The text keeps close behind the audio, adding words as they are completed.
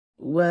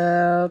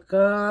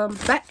Welcome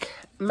back,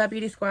 my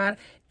beauty squad.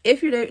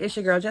 If you're new, it's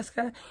your girl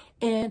Jessica,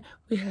 and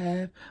we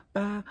have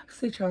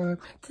Boxycharm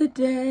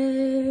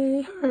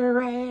today.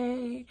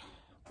 Hooray!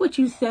 What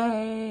you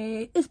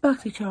say? It's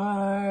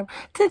Boxycharm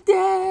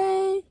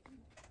today.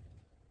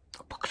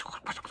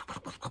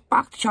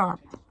 Boxycharm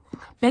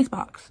base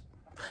box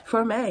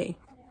for May.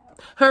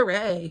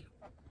 Hooray!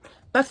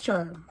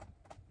 Boxycharm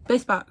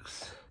base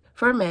box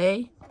for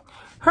May.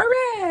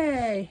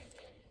 Hooray!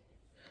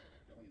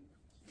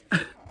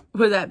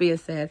 With that being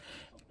said,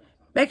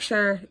 make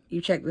sure you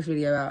check this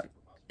video out.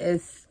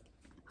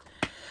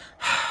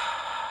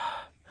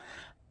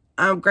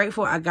 I'm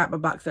grateful I got my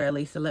box there at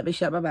least, so let me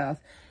shut my mouth.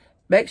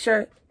 Make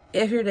sure,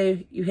 if you're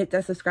new, you hit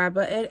that subscribe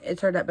button and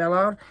turn that bell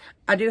on.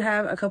 I do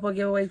have a couple of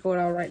giveaways going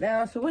on right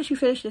now, so once you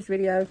finish this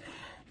video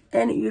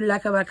and you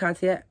like my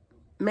content,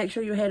 make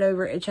sure you head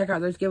over and check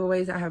out those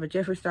giveaways. I have a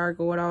Jeffree Star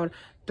going on,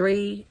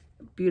 3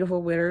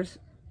 beautiful winners,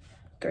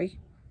 3.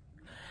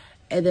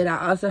 And then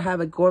I also have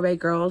a Gourmet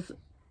Girls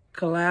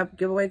collab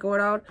giveaway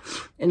going on,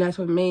 and that's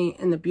with me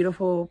and the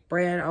beautiful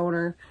brand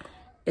owner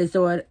is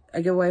doing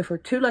a giveaway for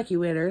 2 lucky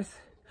winners,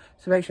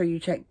 so make sure you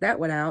check that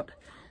one out.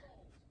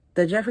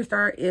 The Jeffree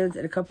Star ends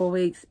in a couple of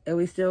weeks, and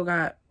we still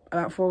got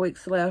about 4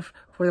 weeks left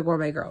for the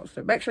Gourmet Girls,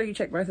 so make sure you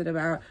check both of them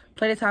out.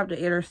 Plenty of time to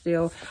enter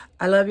still.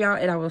 I love y'all,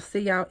 and I will see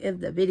y'all in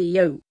the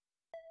video.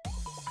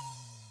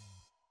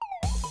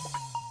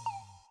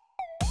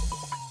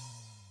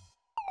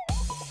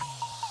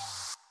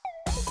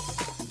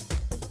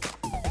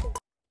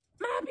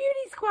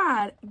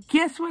 Squad,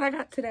 guess what I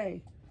got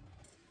today?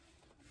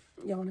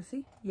 Y'all want to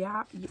see?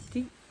 Yeah. Do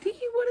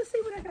you want to see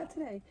what I got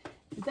today?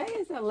 Today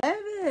is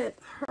 11th.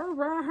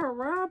 Hurrah,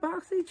 hurrah,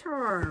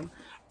 Boxycharm.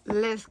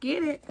 Let's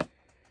get it.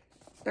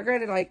 Now,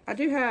 granted, like, I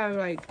do have,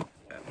 like,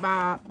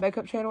 my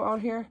makeup channel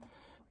on here,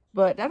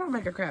 but that don't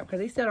make a crap, because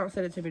they still don't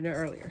send it to me no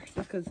earlier.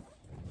 Just because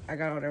I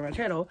got on my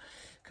channel,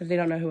 because they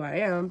don't know who I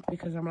am,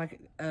 because I'm like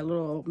a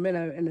little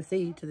minnow in the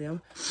sea to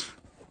them.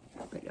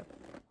 But, yeah.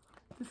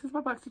 This is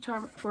my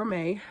Boxycharm for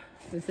May.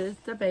 This is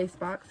the base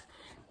box.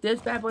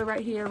 This bad boy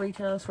right here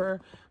retails for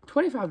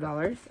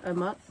 $25 a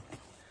month.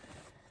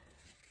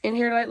 In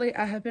here lately,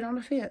 I have been on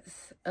the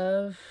fence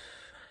of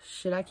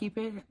should I keep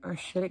it or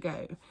should it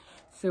go?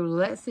 So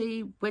let's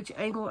see which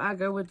angle I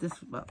go with this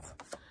month.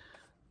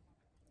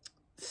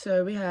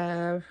 So we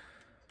have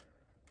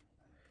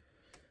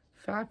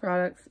 5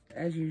 products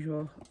as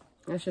usual.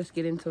 Let's just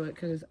get into it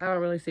because I don't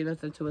really see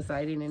nothing too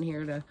exciting in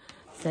here to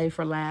save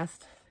for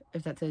last,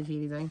 if that tells you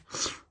anything.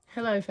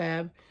 Hello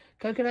Fab.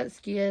 Coconut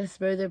Skin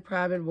Smooth and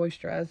Priming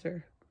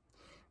Moisturizer.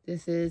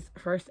 This is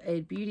First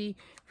Aid Beauty.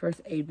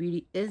 First Aid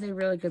Beauty is a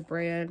really good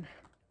brand.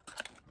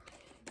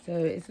 So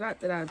it's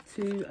not that I'm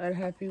too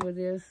unhappy with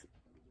this.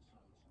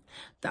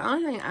 The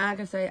only thing I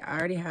can say, I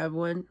already have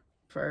one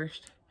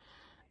first.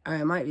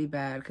 It might be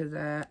bad because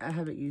I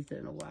haven't used it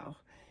in a while.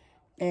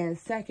 And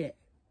second,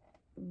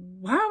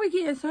 why are we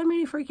getting so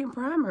many freaking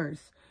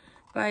primers?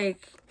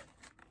 Like,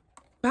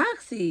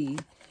 Boxy.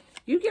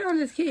 You get on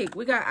this kick.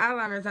 We got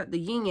eyeliners at the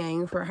yin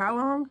yang for how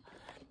long?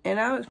 And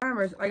now it's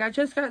primers. Like, I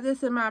just got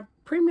this in my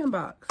premium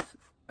box.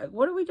 Like,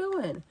 what are we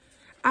doing?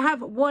 I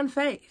have one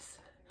face.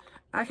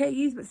 I can't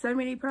use but so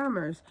many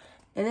primers.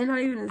 And then not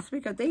even to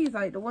speak of these,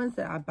 like the ones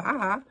that I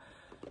buy.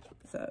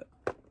 So,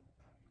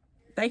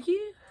 thank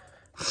you.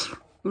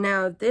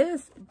 Now,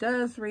 this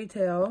does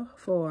retail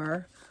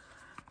for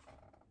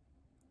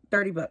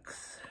 30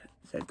 bucks.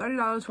 So,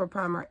 $30 for a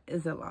primer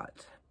is a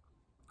lot.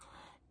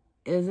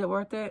 Is it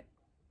worth it?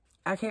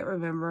 I can't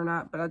remember or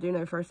not, but I do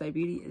know First Aid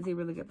Beauty is a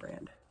really good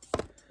brand.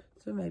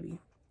 So maybe.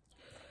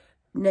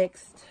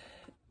 Next.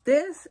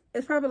 This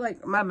is probably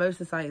like my most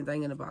exciting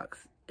thing in the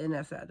box. And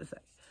that's sad to say.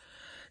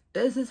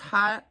 This is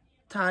Hot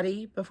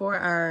Toddy Before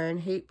Iron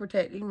Heat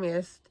Protecting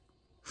Mist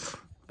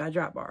by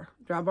Drop Bar.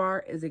 Drop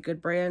Bar is a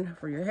good brand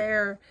for your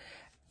hair.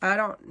 I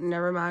don't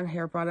never mind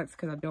hair products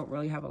because I don't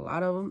really have a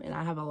lot of them. And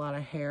I have a lot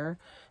of hair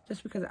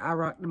just because I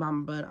rock the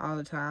mama bun all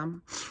the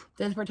time.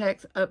 This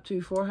protects up to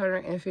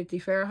 450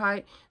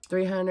 Fahrenheit,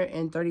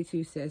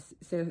 332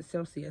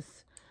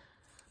 Celsius.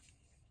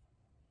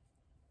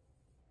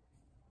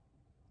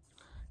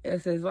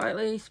 It says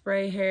lightly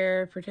spray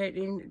hair,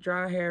 protecting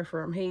dry hair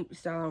from heat,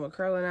 styling with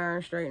curling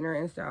iron, straightener,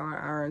 and styling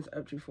irons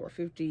up to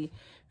 450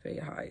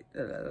 Fahrenheit.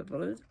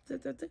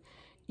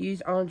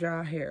 Use on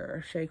dry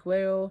hair. Shake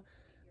well.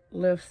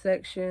 Lift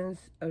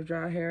sections of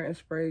dry hair and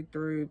spray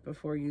through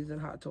before using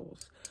hot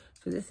tools.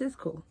 So this is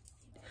cool.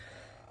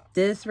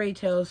 This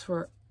retails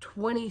for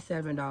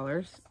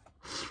 $27.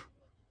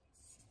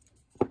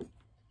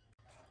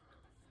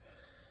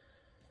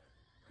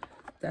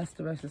 That's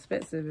the most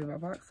expensive in my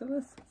box, so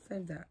let's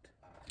save that.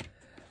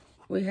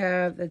 We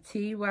have the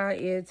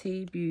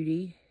TYNT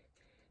Beauty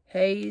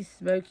Haze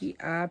Smoky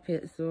Eye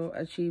Pencil.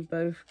 Achieve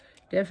both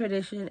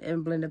definition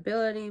and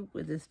blendability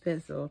with this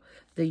pencil.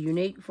 The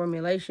unique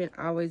formulation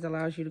always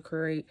allows you to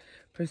create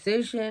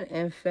precision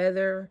and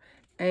feather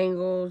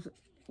angles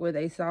with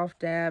a soft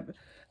dab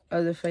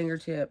of the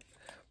fingertip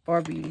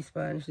or beauty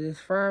sponge. This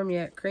firm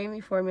yet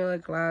creamy formula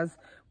glides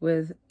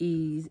with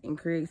ease and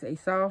creates a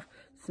soft,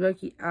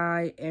 smoky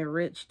eye, and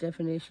rich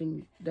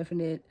defined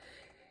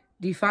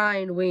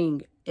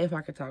wing, if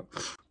I could talk.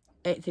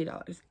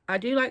 $18. I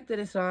do like that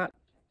it's not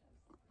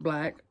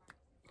black.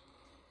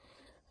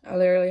 I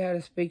literally had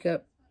to speak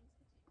up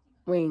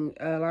wing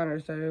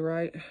liners though,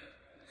 right?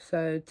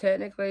 So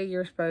technically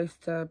you're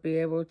supposed to be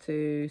able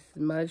to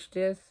smudge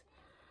this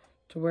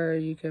to where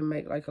you can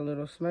make like a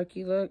little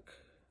smoky look.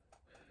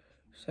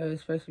 So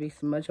it's supposed to be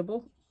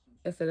smudgeable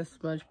instead of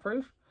smudge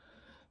proof.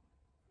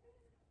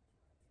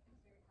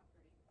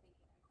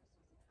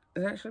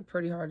 It's actually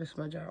pretty hard to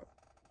smudge out.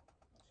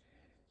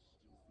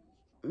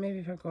 Maybe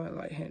if I go in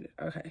light-handed.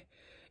 Okay.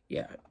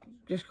 Yeah.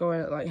 Just go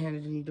in it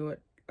light-handed and you do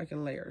it like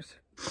in layers.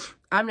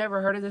 I've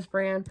never heard of this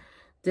brand.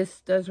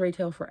 This does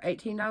retail for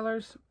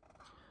 $18.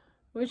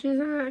 Which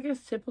is, I guess,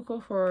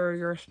 typical for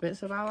your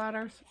expensive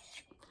eyeliners.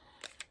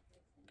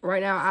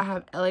 Right now, I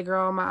have LA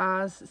Girl on my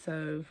eyes.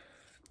 So,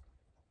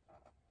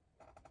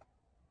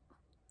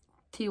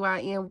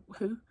 Tryin,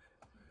 who?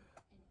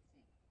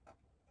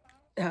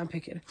 I'm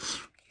picking.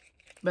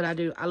 But I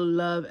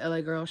love LA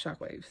Girl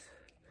Shockwaves.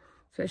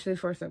 Especially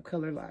for some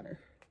color liner.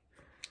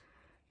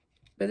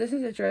 But this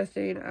is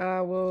interesting.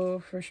 I will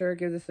for sure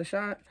give this a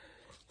shot.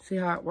 See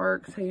how it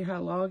works. See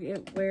how long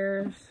it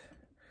wears.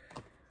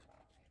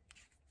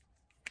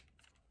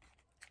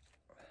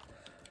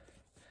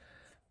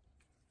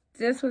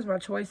 This was my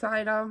choice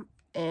item.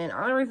 And the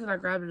only reason I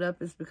grabbed it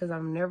up is because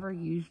I've never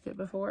used it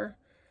before.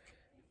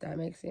 If that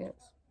makes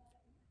sense.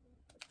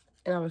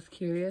 And I was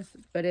curious.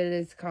 But it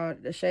is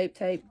called the Shape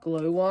Tape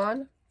Glow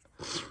Wand.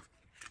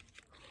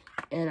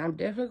 And I'm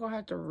definitely going to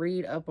have to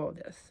read up on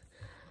this.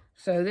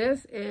 So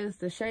this is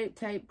the Shape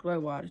Tape Glow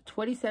Wand.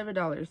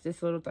 $27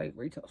 this little thing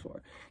retails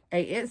for.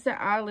 A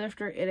instant eye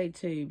lifter in a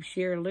tube.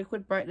 Sheer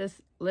liquid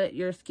brightness. Let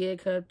your skin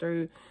come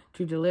through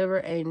to deliver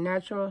a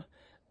natural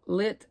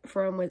lit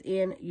from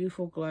within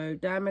youthful glow.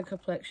 Diamond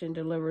complexion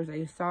delivers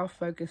a soft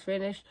focus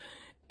finish.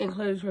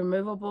 Includes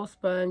removable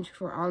sponge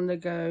for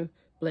on-the-go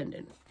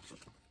blending.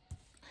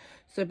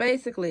 So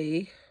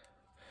basically,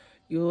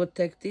 you will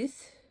take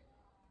this.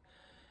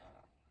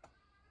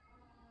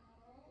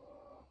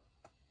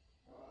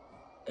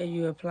 And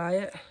you apply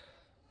it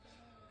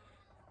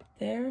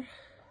there.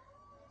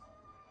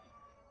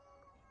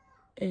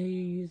 And you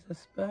use a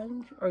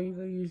sponge, or you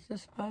go use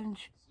this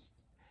sponge.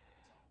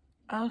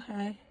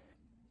 Okay.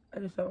 I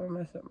just don't want to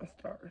mess up my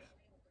stars.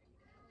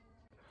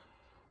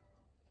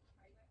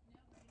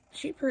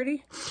 She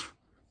pretty.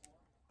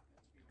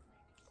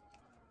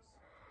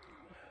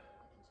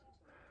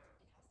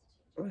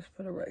 Let's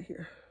put it right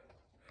here.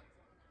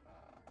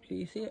 Can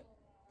you see it?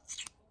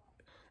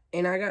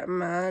 And I got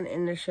mine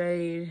in the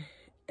shade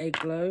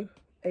Glow.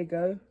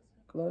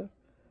 Glow.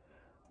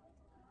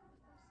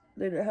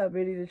 They didn't have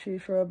many to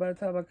choose from by the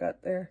time I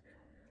got there.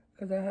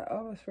 Because I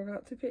almost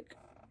forgot to pick.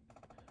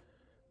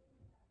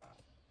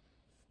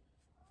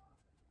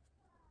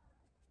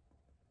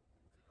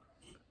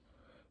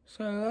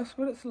 So that's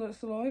what it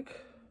looks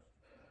like.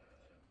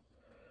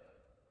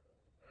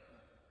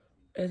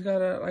 It's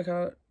got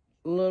a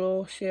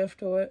little shift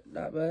to it,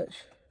 not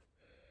much.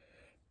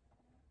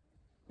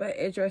 But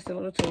interesting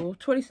little tool.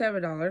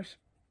 $27.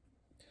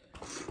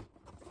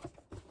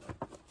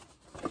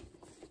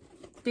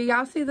 Do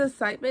y'all see the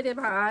excitement in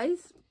my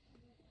eyes?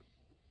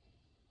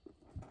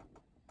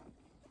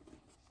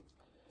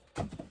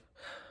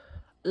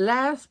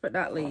 Last but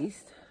not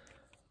least,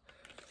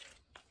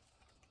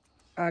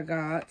 I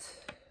got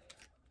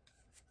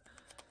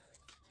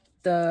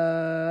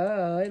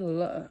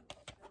the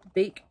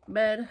Beak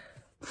Med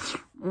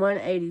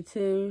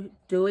 182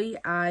 Dewy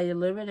Eye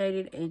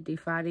Illuminating and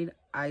Defining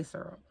Eye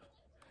Serum.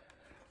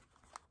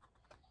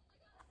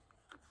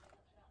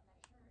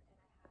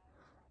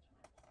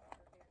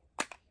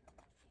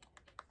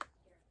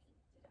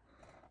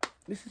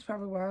 This is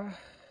probably why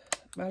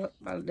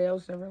my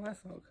nails never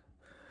last long.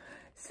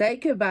 Say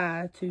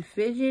goodbye to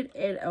fidget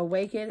and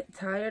awaken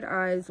tired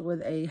eyes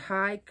with a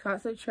high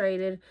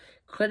concentrated,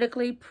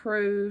 clinically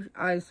proved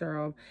eye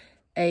serum.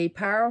 A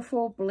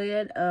powerful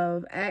blend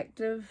of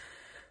activities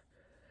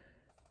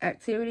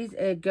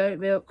and goat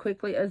milk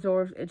quickly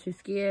absorbs into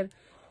skin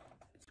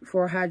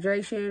for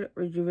hydration,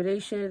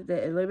 rejuvenation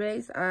that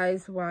eliminates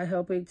eyes while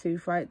helping to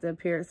fight the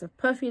appearance of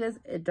puffiness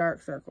and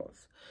dark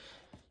circles.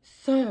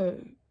 So,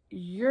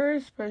 you're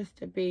supposed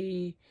to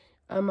be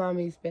a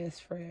mommy's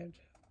best friend.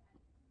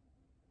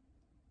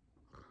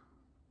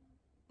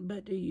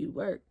 But do you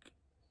work?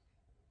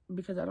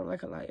 Because I don't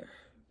like a liar.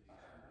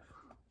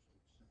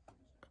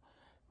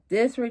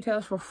 This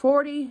retails for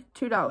 $42.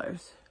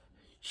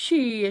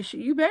 Sheesh,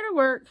 you better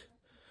work.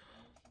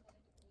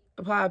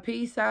 Apply a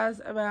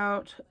pea-sized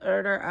amount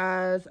under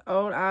eyes,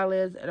 on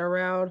eyelids, and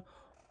around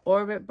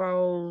orbit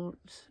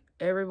bones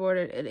every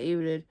morning and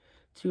evening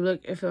to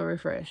look and feel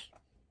refreshed.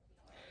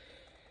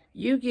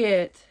 You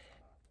get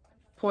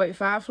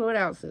 0.5 fluid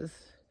ounces,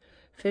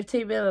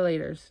 15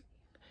 milliliters.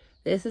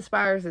 This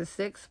expires in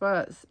 6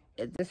 months.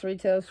 This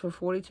retails for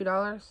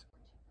 $42.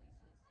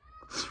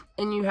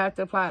 And you have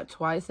to apply it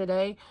twice a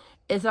day.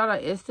 It's not an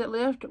instant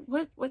lift.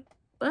 What?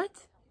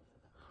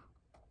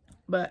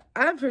 But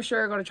I'm for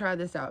sure going to try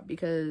this out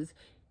because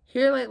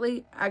here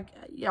lately,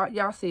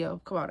 y'all see them.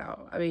 Come on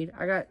out. I mean,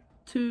 I got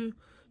two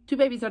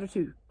babies under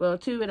 2. Well,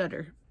 2 and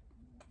under.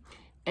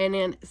 And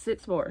then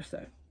 6 more,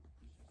 so.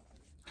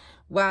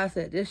 Well, I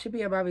said, this should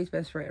be a mommy's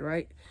best friend,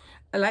 right?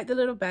 I like the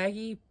little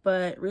baggie,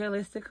 but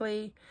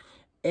realistically,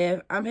 if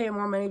I'm paying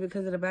more money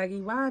because of the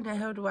baggie, why in the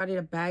hell do I need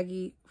a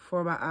baggie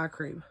for my eye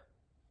cream?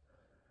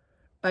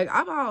 Like,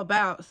 I'm all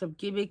about some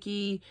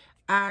gimmicky,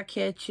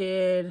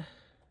 eye-catching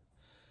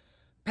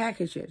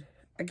packaging.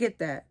 I get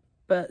that.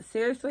 But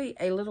seriously,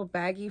 a little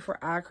baggie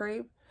for eye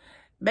cream,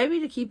 maybe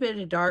to keep it in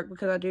the dark,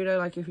 because I do know,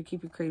 like, if you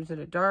keep your creams in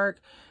the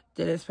dark,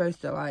 then it's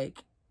supposed to,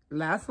 like,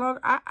 last long.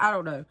 I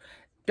don't know.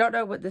 Don't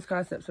know what this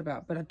concept's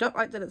about, but I don't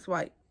like that it's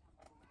white.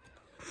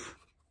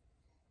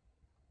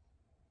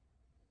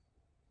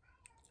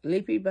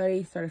 Leapy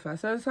Buddy certified.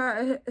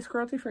 So it's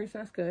cruelty free, so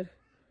that's good.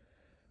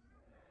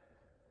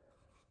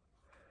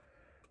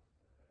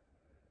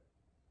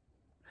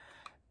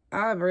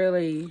 I'm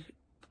really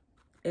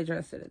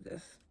interested in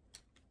this.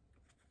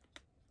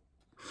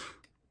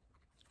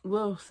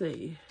 We'll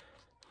see.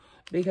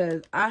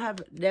 Because I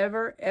have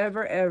never,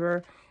 ever,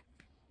 ever,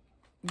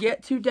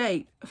 yet to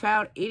date,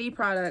 found any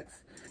products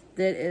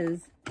that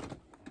is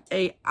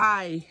a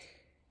eye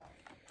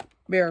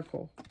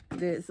miracle.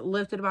 That's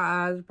lifted my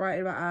eyes,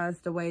 brightened my eyes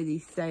the way they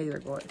say they're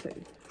going to.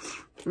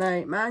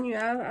 Now, mind you,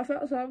 I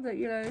felt something that,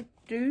 you know,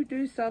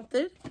 do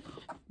something,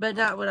 but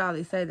not what all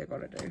they say they're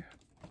going to do.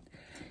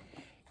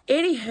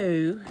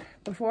 Anywho,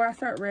 before I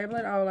start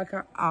rambling on like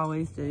I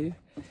always do,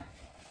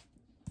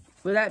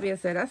 with that being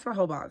said, that's my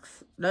whole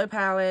box. No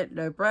palette,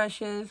 no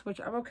brushes, which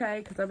I'm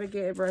okay because I've been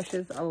getting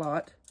brushes a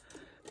lot.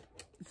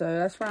 So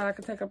that's fine. I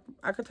could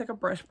take a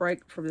brush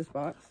break from this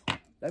box.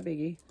 No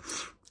biggie.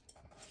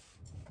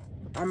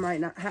 I might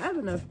not have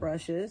enough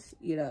brushes,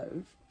 you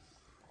know.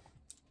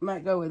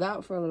 Might go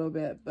without for a little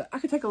bit, but I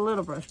could take a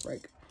little brush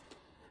break.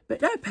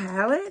 But no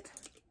palette.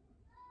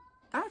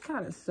 That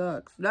kind of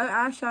sucks. No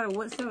eyeshadow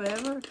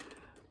whatsoever.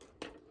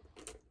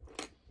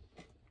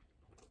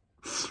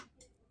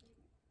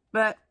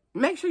 But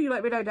make sure you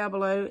let me know down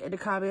below in the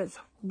comments,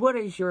 what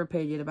is your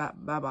opinion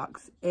about my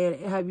box? And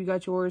have you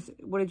got yours?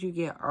 What did you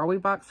get? Are we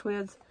box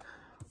twins?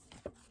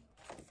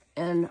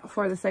 And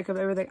for the sake of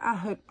everything, I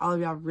hope all of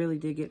y'all really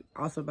did get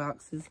awesome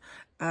boxes.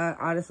 I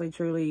honestly,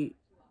 truly,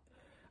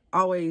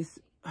 always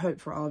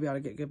hope for all of y'all to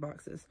get good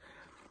boxes.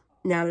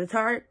 Now, the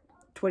Tarte,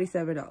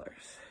 $27.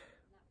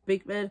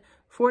 Beekman,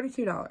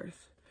 $42.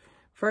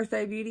 First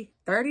Aid Beauty,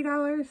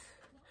 $30.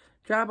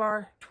 Dry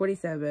Bar,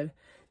 $27.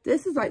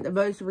 This is like the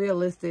most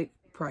realistic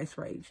price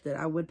range that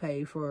I would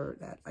pay for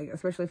that, like,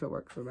 especially if it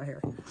works for my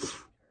hair.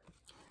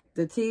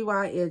 The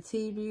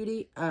TYNT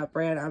Beauty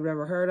brand I've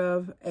never heard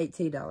of,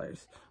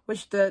 $18.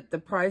 Which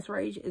the price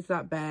range is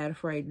not bad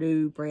for a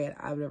new brand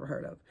I've never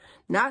heard of.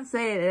 Not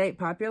saying it ain't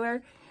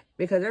popular,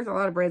 because there's a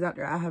lot of brands out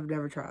there I have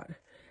never tried.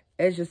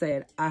 It's just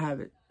saying I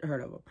haven't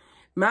heard of them.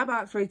 My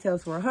box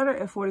retails for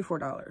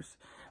 $144.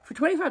 For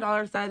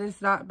 $25, that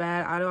is not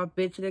bad. I know I'm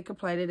bitching and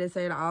complaining and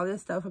saying all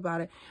this stuff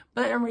about it.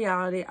 But in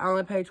reality, I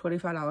only paid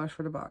 $25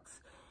 for the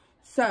box.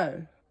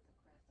 So,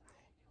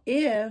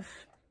 if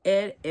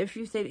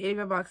you've seen any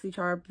of my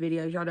Boxycharm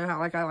videos, y'all know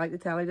how I like to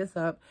tally this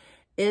up.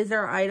 Is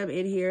there an item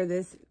in here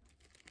that's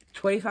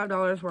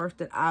 $25 worth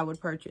that I would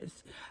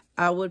purchase?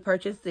 I would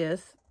purchase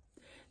this.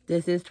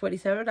 This is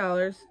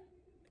 $27.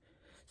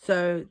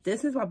 So,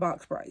 this is my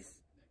box price.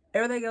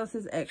 Everything else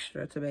is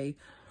extra to me.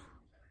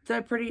 So,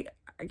 pretty,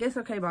 I guess,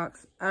 okay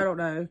box. I don't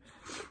know.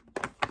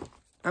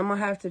 I'm going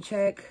to have to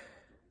check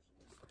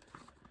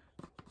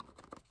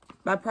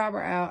my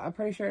primer out. I'm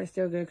pretty sure it's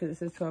still good because it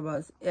says 12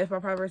 months. If my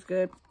primer is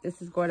good,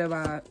 this is going to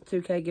my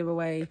 2K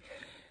giveaway.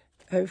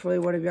 Hopefully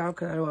one of y'all,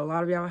 because I know a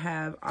lot of y'all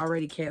have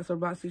already canceled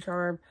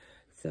Boxycharm.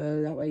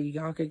 So that way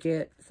y'all could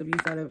get some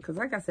use out of it. Because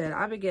like I said,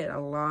 I've been getting a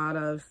lot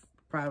of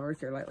primers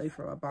here lately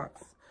from my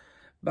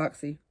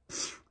Boxy.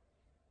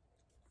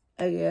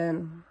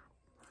 Again,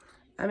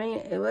 I mean,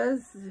 it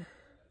was...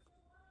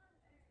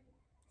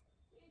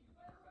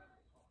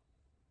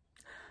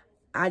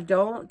 I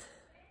don't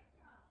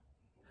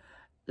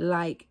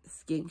like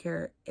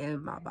skincare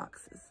in my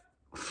boxes.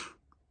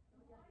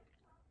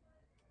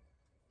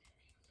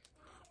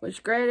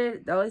 Which,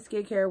 granted, the only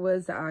skincare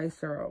was the eye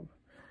serum.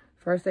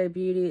 First Aid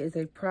Beauty is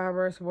a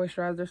primer, it's a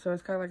moisturizer, so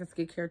it's kind of like a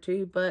skincare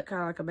too, but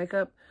kind of like a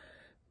makeup.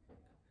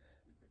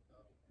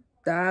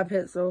 The eye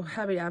pencil,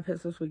 how many eye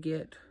pencils we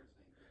get?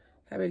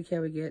 How many can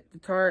we get? The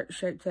Tarte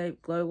Shape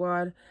Tape Glow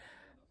Wand.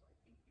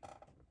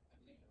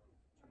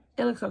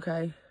 It looks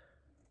okay.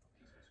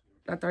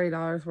 Not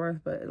 $30 worth,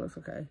 but it looks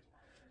okay.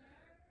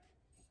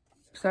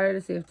 Excited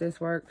to see if this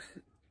works.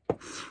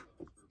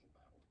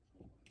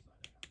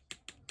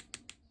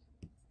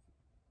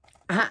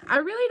 I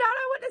really don't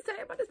know what to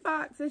say about this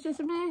box. It's just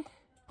meh.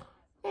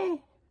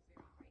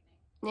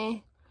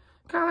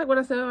 Kind of like what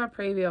I said in my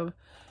preview.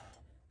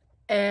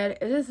 And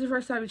if this is the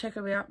first time you're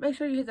checking me out, make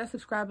sure you hit that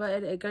subscribe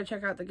button and go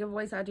check out the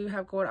giveaways I do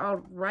have going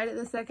on right at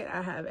this second.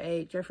 I have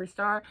a Jeffree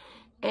Star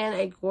and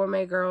a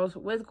Gourmet Girls.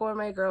 With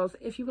Gourmet Girls,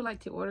 if you would like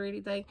to order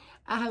anything,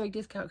 I have a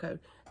discount code.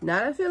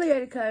 Not an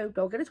affiliated code.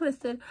 Don't get it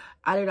twisted.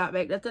 I do not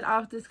make nothing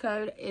off this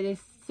code. It is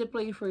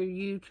simply for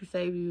you to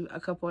save you a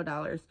couple of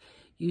dollars.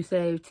 You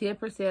save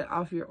 10%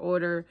 off your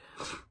order.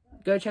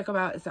 Go check them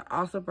out. It's an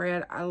awesome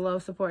brand. I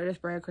love supporting this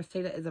brand.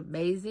 Christina is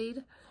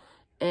amazing.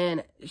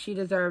 And she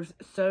deserves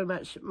so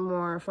much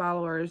more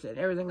followers and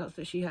everything else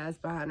that she has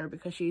behind her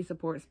because she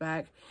supports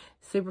back.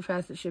 Super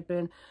fast at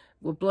shipping.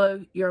 Will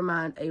blow your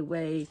mind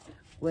away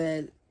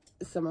with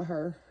some of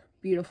her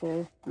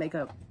beautiful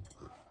makeup.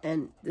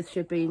 And the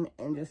shipping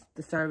and just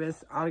the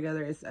service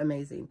altogether is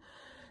amazing.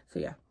 So,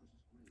 yeah.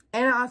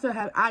 And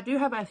I do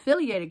have an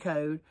affiliated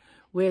code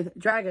with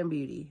Dragon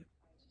Beauty.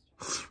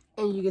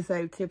 And you can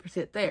save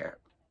 10% there.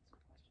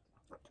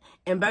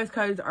 And both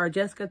codes are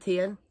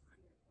Jessica10.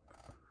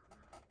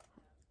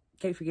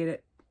 Can't forget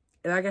it.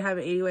 And I can have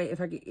it anyway.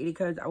 If I get any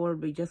codes, I want it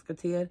to be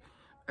Jessica10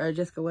 or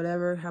Jessica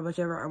whatever, how much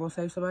ever I will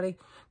save somebody.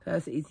 So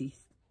that's easy.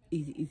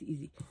 Easy, easy,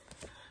 easy.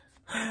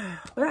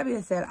 With that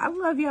being said, I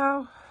love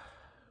y'all.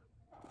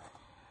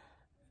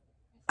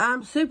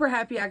 I'm super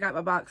happy I got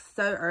my box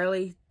so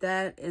early.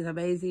 That is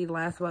amazing.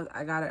 Last month,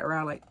 I got it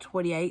around like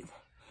 28th.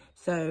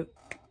 So,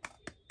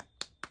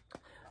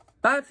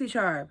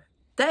 Boxycharm,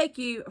 thank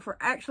you for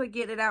actually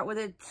getting it out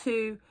within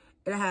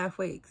 2.5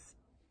 weeks.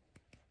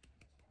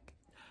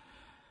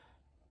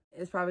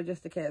 It's probably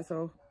just to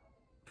cancel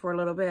for a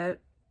little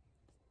bit.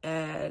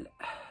 And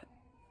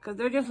because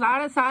they're just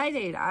not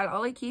exciting. I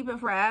only keep it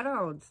for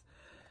add-ons.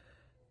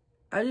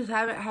 I just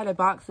haven't had a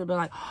box and be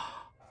like,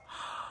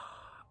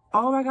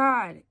 oh my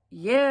God,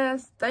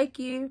 yes, thank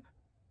you.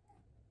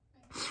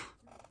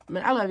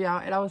 I love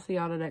y'all, and I will see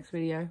y'all in the next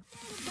video.